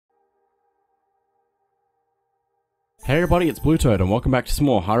Hey everybody, it's BlueToad and welcome back to some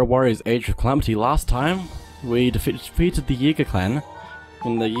more Hyrule Warriors Age of Calamity. Last time we defeated the Yiga clan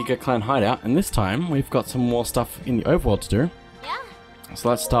in the Yiga clan hideout, and this time we've got some more stuff in the overworld to do. Yeah. So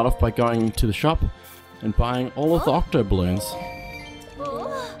let's start off by going to the shop and buying all of the Octo Balloons,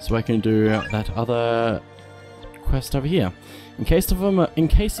 so I can do that other quest over here. In case of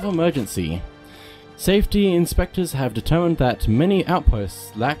emergency, safety inspectors have determined that many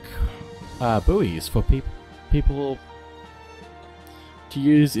outposts lack buoys for people to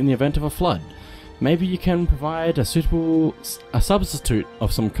use in the event of a flood. Maybe you can provide a substitute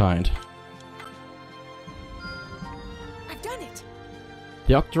of some kind. I've done it.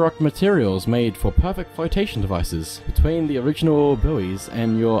 The Octorok materials made for perfect flotation devices. Between the original buoys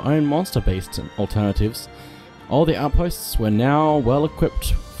and your own monster-based alternatives, all the outposts were now well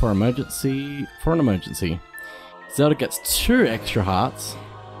equipped for an emergency. Zelda gets 2 extra hearts.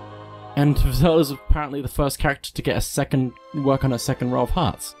 And Zelda's apparently the first character to get work on a second row of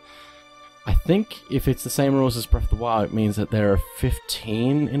hearts. I think if it's the same rules as Breath of the Wild, it means that there are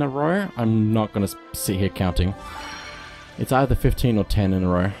 15 in a row. I'm not going to sit here counting. It's either 15 or 10 in a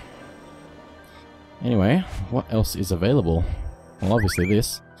row. Anyway, what else is available? Well, obviously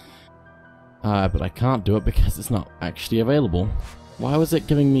this. But I can't do it because it's not actually available. Why was it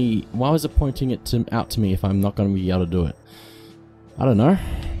pointing it out to me if I'm not going to be able to do it? I don't know.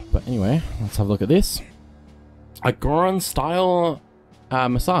 But anyway, let's have a look at this. A Goron-style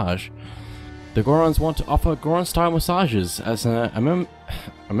massage. The Gorons want to offer Goron-style massages as an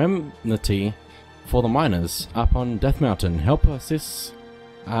amenity for the miners up on Death Mountain. Help assist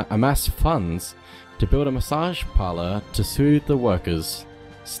amass funds to build a massage parlor to soothe the workers'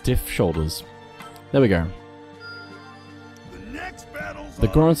 stiff shoulders. There we go. The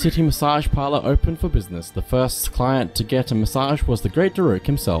Goron City Massage Parlor opened for business. The first client to get a massage was the Great Daruk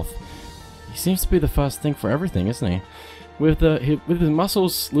himself. He seems to be the first thing for everything, isn't he? With his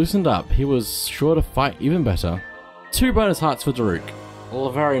muscles loosened up, he was sure to fight even better. 2 bonus hearts for Daruk.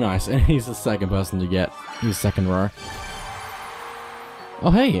 Well, very nice, and he's the second person to get his second row. Oh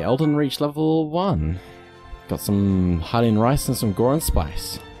hey, Elden reached level 1. Got some Hylian rice and some Goron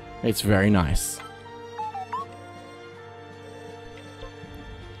spice. It's very nice.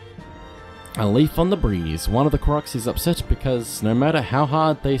 A leaf on the breeze. One of the Koroks is upset because no matter how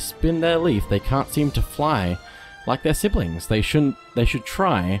hard they spin their leaf, they can't seem to fly like their siblings. They should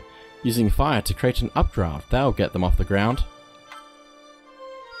try using fire to create an updraft. That'll get them off the ground.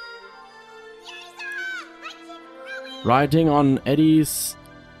 Riding on eddies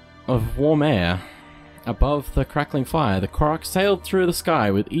of warm air above the crackling fire, the Korok sailed through the sky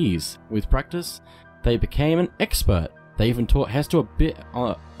with ease. With practice, they became an expert. They even taught Hestu a bit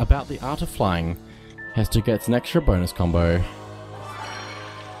about the art of flying. Hestu gets an extra bonus combo.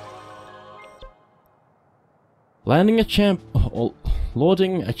 Lauding a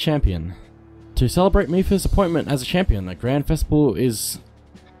champion. To celebrate Mipha's appointment as a champion, a grand festival is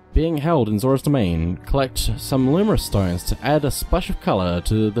being held in Zora's domain. Collect some Luminous stones to add a splash of color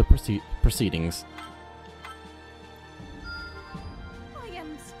to the proceedings.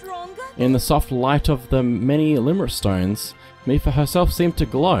 In the soft light of the many Limerick stones, Mipha herself seemed to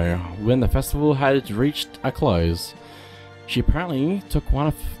glow when the festival had reached a close. She apparently took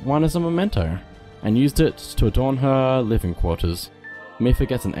one as a memento, and used it to adorn her living quarters. Mipha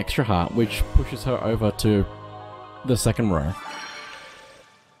gets an extra heart, which pushes her over to the second row.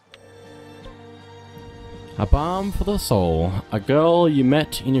 A balm for the soul. A girl you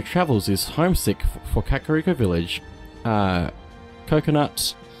met in your travels is homesick for Kakariko Village.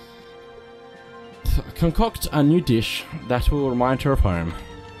 Coconut. Concoct a new dish that will remind her of home.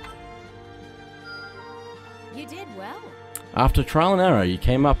 You did well. After trial and error, you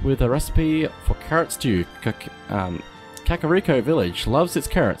came up with a recipe for carrot stew. Kakariko Village loves its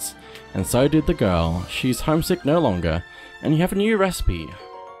carrots, and so did the girl. She's homesick no longer, and you have a new recipe.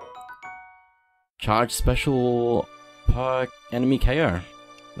 Charge special per enemy KO.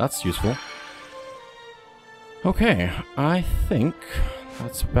 That's useful. Okay, I think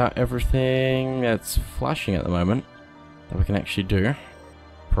that's about everything that's flashing at the moment that we can actually do,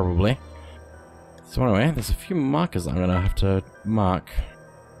 probably. So anyway, there's a few markers I'm gonna have to mark.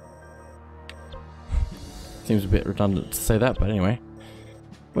 Seems a bit redundant to say that, but anyway.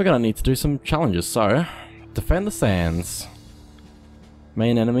 We're gonna need to do some challenges, so defend the sands.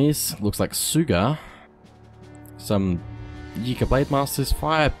 Main enemies, looks like Suga. Some Yiga Blade Masters,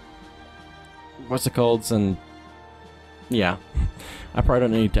 Fire... what's it called, and... yeah. I probably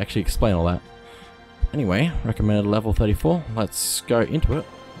don't need to actually explain all that. Anyway, recommended level 34. Let's go into it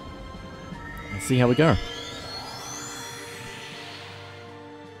and see how we go.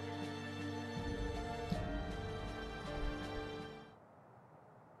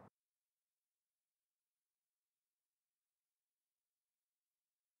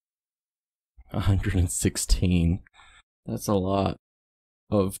 116. That's a lot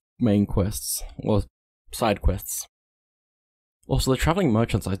of main quests, or side quests. Also, the traveling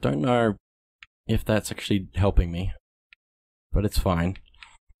merchants, I don't know if that's actually helping me, but it's fine.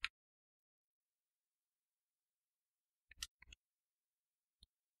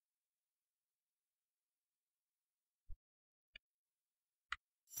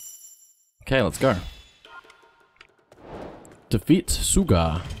 Okay, let's go. Defeat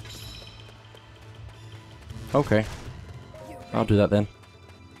Suga. Okay, I'll do that then.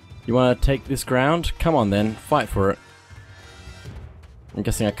 You want to take this ground? Come on then, fight for it. I'm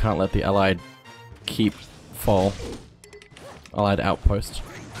guessing I can't let the allied keep fall. Allied outpost.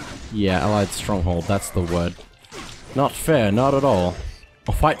 Yeah, allied stronghold, that's the word. Not fair, not at all.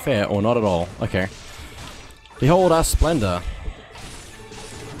 Or fight fair, or not at all. Okay. Behold our splendor.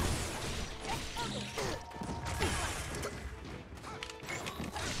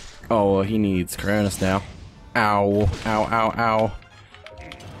 Oh, well, he needs Cronus now. Ow, ow, ow, ow.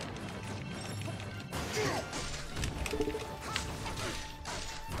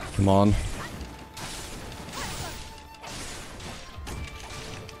 Come on.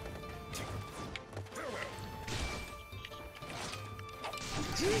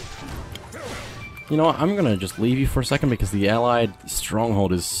 You know what, I'm gonna just leave you for a second because the allied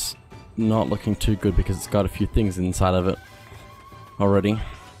stronghold is not looking too good because it's got a few things inside of it already.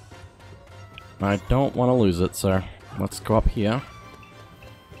 I don't want to lose it, so let's go up here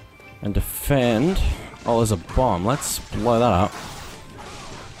and defend. Oh, there's a bomb. Let's blow that up.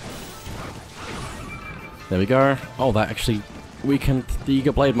 There we go. Oh, that actually weakened the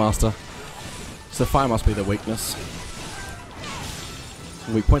Eager Blade Master. So fire must be the weakness.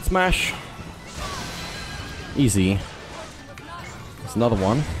 Weak point smash. Easy. There's another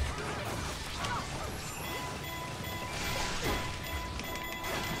one.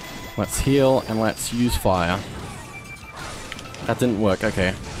 Let's heal and let's use fire. That didn't work,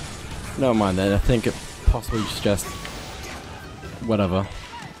 okay. Never mind then, I think it possibly is just whatever.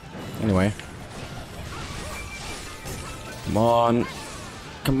 Anyway. Come on.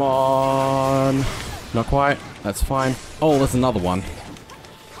 Come on. Not quite. That's fine. Oh, there's another one.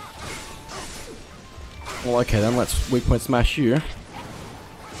 Well, okay then, let's weak point smash you.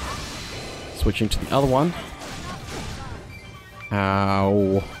 Switching to the other one.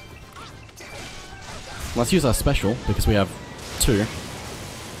 Ow. Let's use our special, because we have two.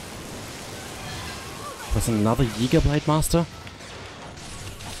 There's another Yiga Blade Master?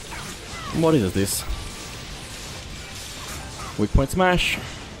 What is this? Weak point smash.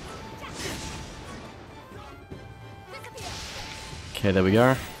 Okay, there we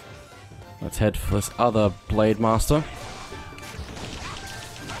go. Let's head for this other Blade Master.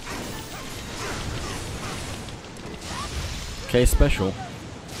 Okay, special.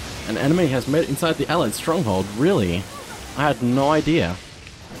 An enemy has met inside the allied stronghold. Really? I had no idea.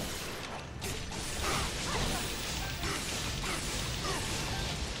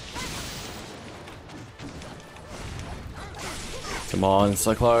 Come on,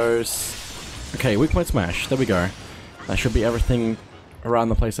 so close. Okay, weak point smash. There we go. That should be everything around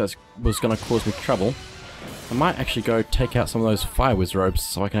the place that was going to cause me trouble. I might actually go take out some of those fire Wizzrobes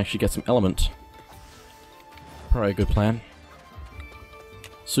so I can actually get some element. Probably a good plan.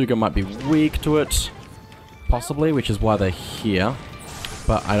 Suga might be weak to it, possibly, which is why they're here.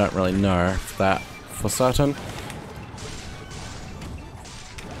 But I don't really know that for certain.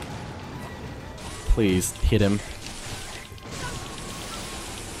 Please, hit him.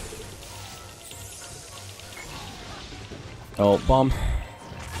 Oh, bomb.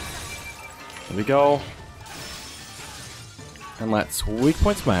 There we go. And let's weak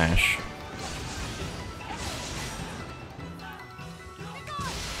point smash.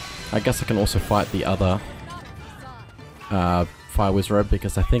 I guess I can also fight the other Fire Wizzrobe,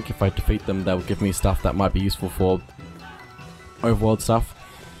 because I think if I defeat them, they'll give me stuff that might be useful for overworld stuff.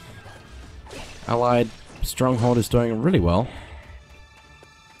 Allied Stronghold is doing really well.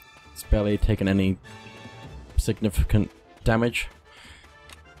 It's barely taken any significant damage.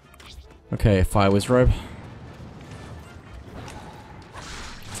 Okay, Fire Wizzrobe.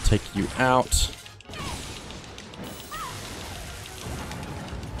 Let's take you out.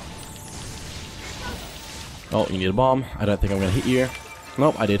 Oh, you need a bomb. I don't think I'm gonna hit you.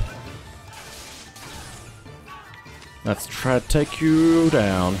 Nope, I did. Let's try to take you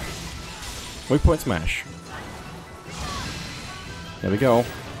down. Weak point smash. There we go.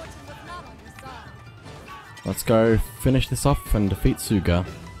 Let's go finish this off and defeat Suga.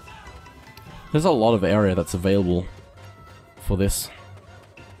 There's a lot of area that's available for this,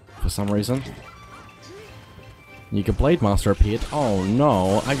 for some reason. Yiga Blade Master appeared. Oh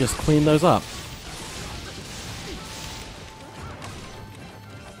no, I just cleaned those up.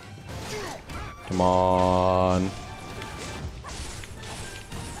 Come on.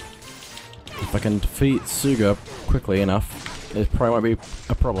 If I can defeat Suga quickly enough, it probably won't be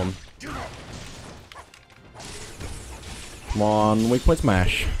a problem. Come on, weak point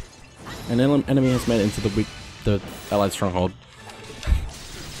smash. An enemy has made it into the allied stronghold.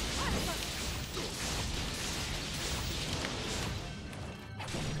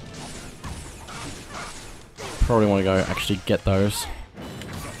 Probably want to go actually get those.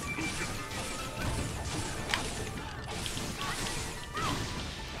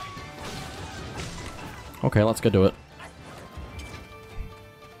 Okay, let's go do it.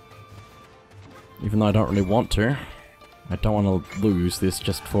 Even though I don't really want to. I don't want to lose this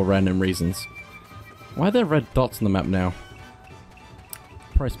just for random reasons. Why are there red dots on the map now?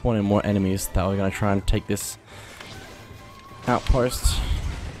 Probably spawning more enemies that are going to try and take this outpost.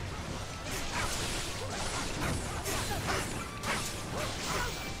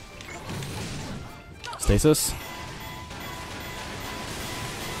 Stasis.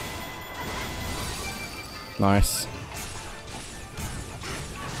 Nice.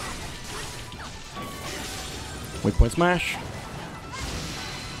 Weak point smash.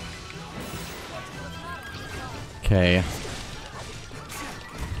 Okay.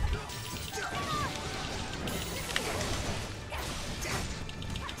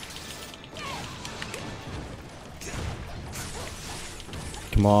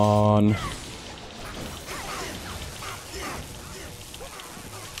 Come on.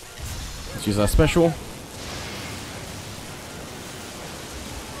 Let's use our special.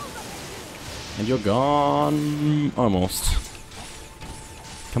 And you're gone. Almost.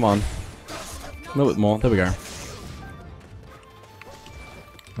 Come on. A little bit more. There we go.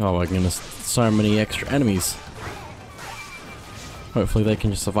 Oh my goodness. So many extra enemies. Hopefully they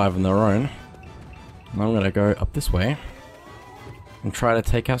can just survive on their own. And I'm gonna go up this way. And try to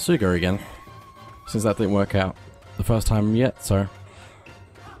take out Suga again. Since that didn't work out the first time yet, so...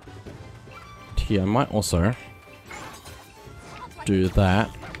 Here, I might also... do that.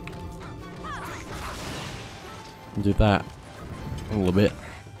 Do that a little bit.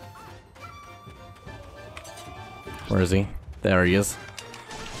 Where is he? There he is.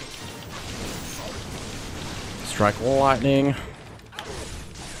 Strike lightning.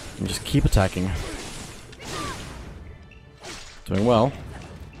 And just keep attacking. Doing well.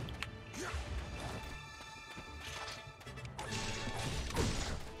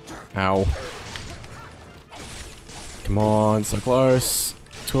 Ow. Come on, so close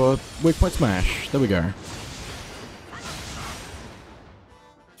to a weak point smash. There we go.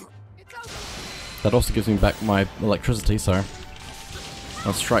 That also gives me back my electricity, so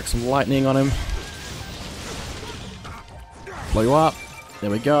I'll strike some lightning on him. Blow you up.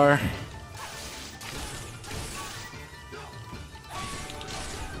 There we go.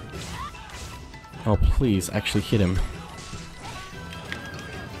 Oh, please, actually hit him.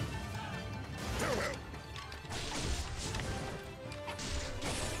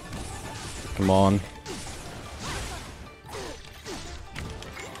 Come on.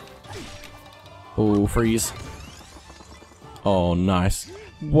 Oh, freeze. Oh, nice.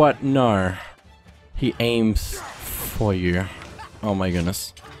 What? No. He aims for you. Oh my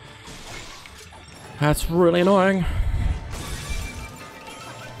goodness. That's really annoying.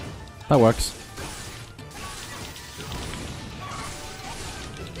 That works.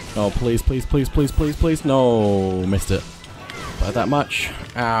 Oh, please, please, please, please, please, please. No, missed it. By that much.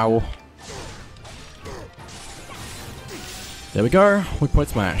 Ow. There we go. Weak point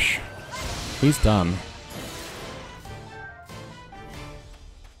smash. He's done.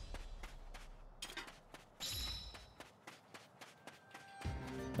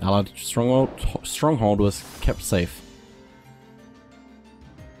 Allied stronghold was kept safe.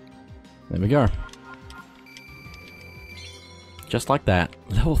 There we go. Just like that.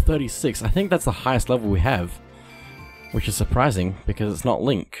 Level 36. I think that's the highest level we have. Which is surprising, because it's not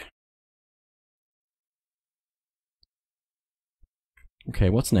Link. Okay,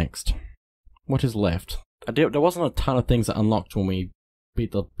 what's next? What is left? There wasn't a ton of things that unlocked when we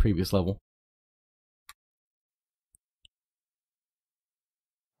beat the previous level.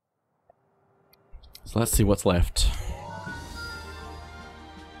 So let's see what's left.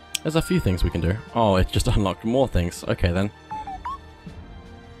 There's a few things we can do. Oh, it just unlocked more things. Okay then.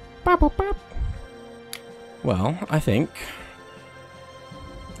 Well, I think...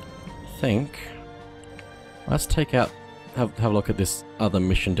 Let's take out... Have a look at this other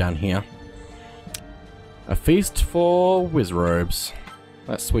mission down here. A feast for Wizzrobes.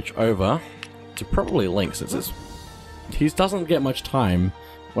 Let's switch over to probably Link, since he doesn't get much time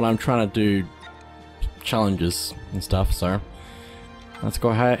when I'm trying to do challenges and stuff, so Let's go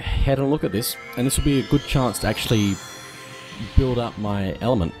ahead and look at this. And this will be a good chance to actually build up my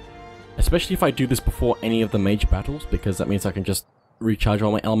element. Especially if I do this before any of the major battles, because that means I can just recharge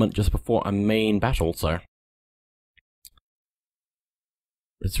all my element just before a main battle, so...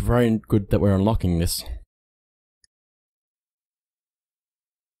 It's very good that we're unlocking this.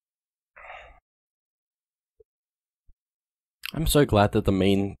 I'm so glad that the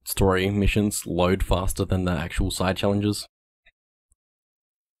main story missions load faster than the actual side challenges.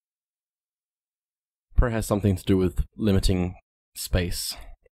 Probably has something to do with limiting space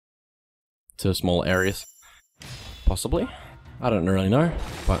to small areas. Possibly? I don't really know,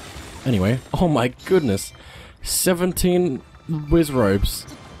 but anyway. Oh my goodness! 17 Wizzrobes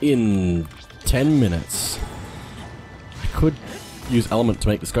in 10 minutes. I could use element to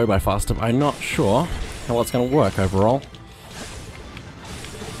make this go by faster, but I'm not sure how that's going to work overall.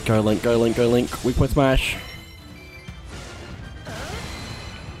 Go Link, go Link, go Link. Weak point smash.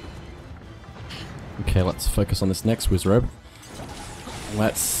 Okay, let's focus on this next Wizzrobe.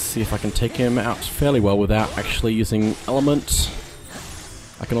 Let's see if I can take him out fairly well without actually using element.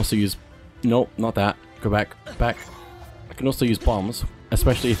 I can also use... Nope, not that. Go back, back. I can also use bombs,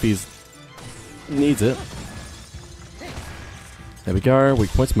 especially if he needs it. There we go,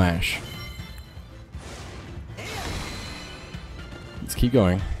 weak point smash. Let's keep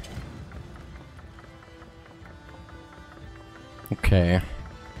going. Okay.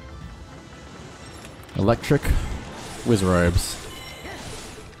 Electric Wizzrobes.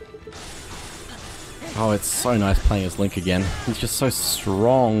 Oh, it's so nice playing as Link again. He's just so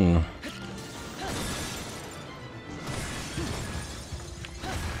strong.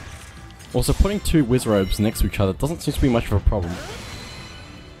 Also, putting two Wizzrobes next to each other doesn't seem to be much of a problem.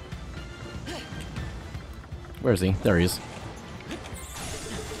 Where is he? There he is.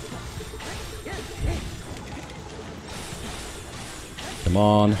 Come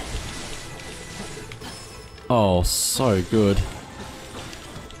on. Oh, so good.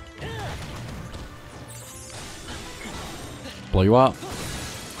 Blow you up.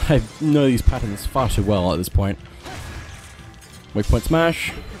 I know these patterns far too well at this point. Weak point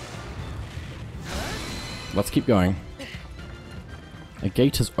smash. Let's keep going. A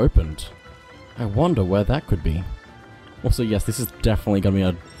gate has opened. I wonder where that could be. Also, yes, this is definitely going to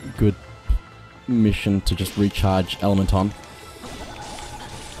be a good mission to just recharge element on.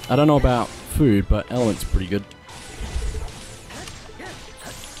 I don't know about food, but element's pretty good.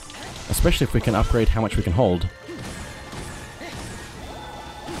 Especially if we can upgrade how much we can hold.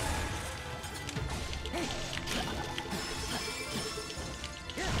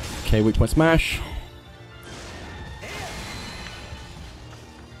 Okay, weak point smash.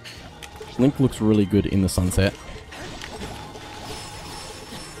 Link looks really good in the sunset.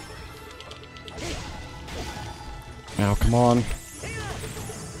 Now, come on.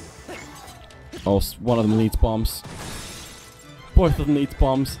 Oh, one of them needs bombs. Both of them needs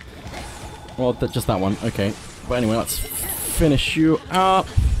bombs. Well, just that one. Okay. But anyway, let's finish you up.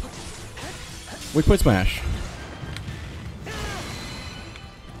 Weak point smash.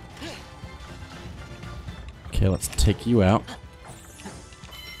 Okay, let's take you out.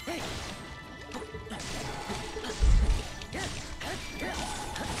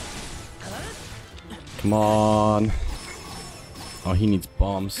 Come on. Oh, he needs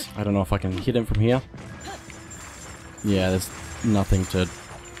bombs. I don't know if I can hit him from here. Yeah, there's nothing to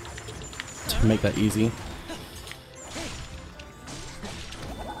make that easy.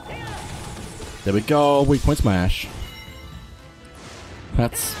 There we go. Weak point smash.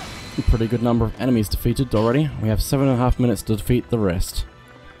 That's a pretty good number of enemies defeated already. We have 7.5 minutes to defeat the rest.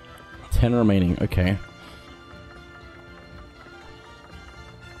 10 remaining. Okay.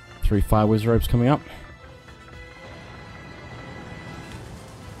 3 fire Wizzrobes coming up.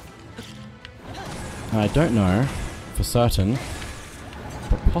 I don't know for certain,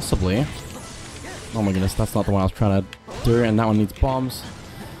 but possibly. Oh my goodness, that's not the one I was trying to do, and that one needs bombs.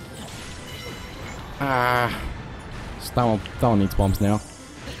 Ah, so that one needs bombs now.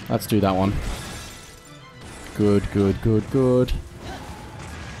 Let's do that one. Good, good, good, good.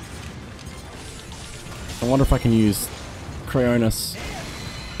 I wonder if I can use Cryonis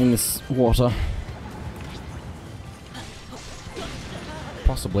in this water.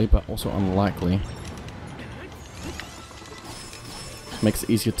 Possibly, but also unlikely. Makes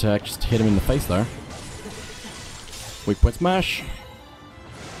it easier to just hit him in the face though. Weak point smash.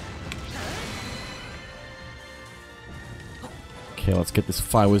 Okay, let's get this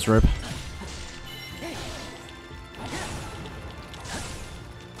fire Wizzrobe.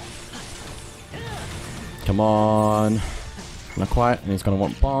 Come on. Not quite, and he's gonna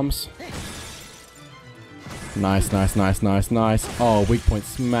want bombs. Nice, nice, nice, nice, nice. Oh, weak point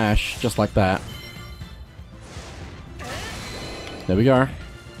smash, just like that. There we go.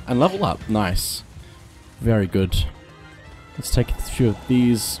 And level up, nice. Very good. Let's take a few of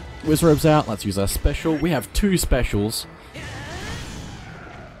these Wizzrobes out. Let's use our special. We have 2 specials.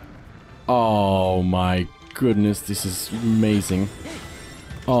 Oh my goodness, this is amazing.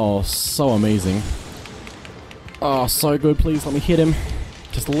 Oh, so amazing. Oh, so good. Please let me hit him.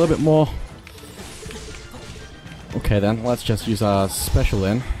 Just a little bit more. Okay then, let's just use our special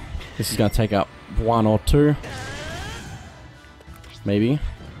then. This is going to take up 1 or 2. Maybe.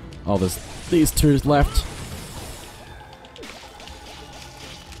 Oh, there's these 2 left.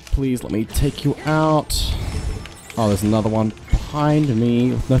 Please let me take you out. Oh, there's another one behind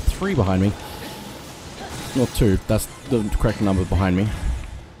me. No, 3 behind me. Or 2. That's the correct number behind me.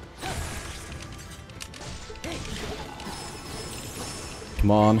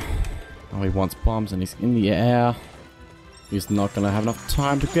 Come on. Oh, he wants bombs and he's in the air. He's not gonna have enough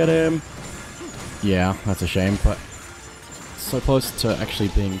time to get him. Yeah, that's a shame, but so close to actually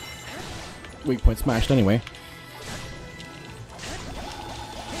being weak point smashed anyway.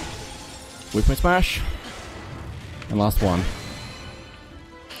 Weak point smash. And last one.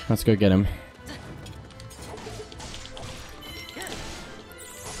 Let's go get him.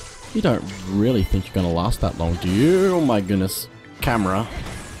 You don't really think you're gonna last that long, do you? Oh my goodness. Camera.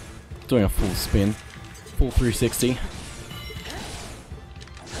 Doing a full spin. Full 360.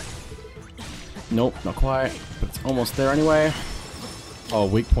 Nope, not quite. But it's almost there anyway. Oh,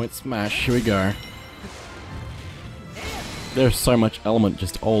 weak point smash. Here we go. There's so much element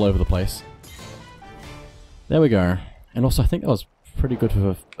just all over the place. There we go. And also I think that was pretty good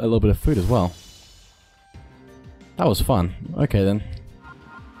for a little bit of food as well. That was fun. Okay then.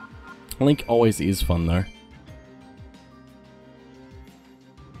 Link always is fun though.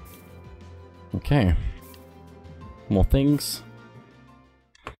 Okay. More things.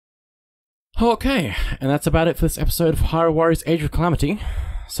 Okay, and that's about it for this episode of Hyrule Warriors Age of Calamity.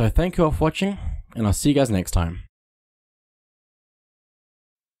 So thank you all for watching, and I'll see you guys next time.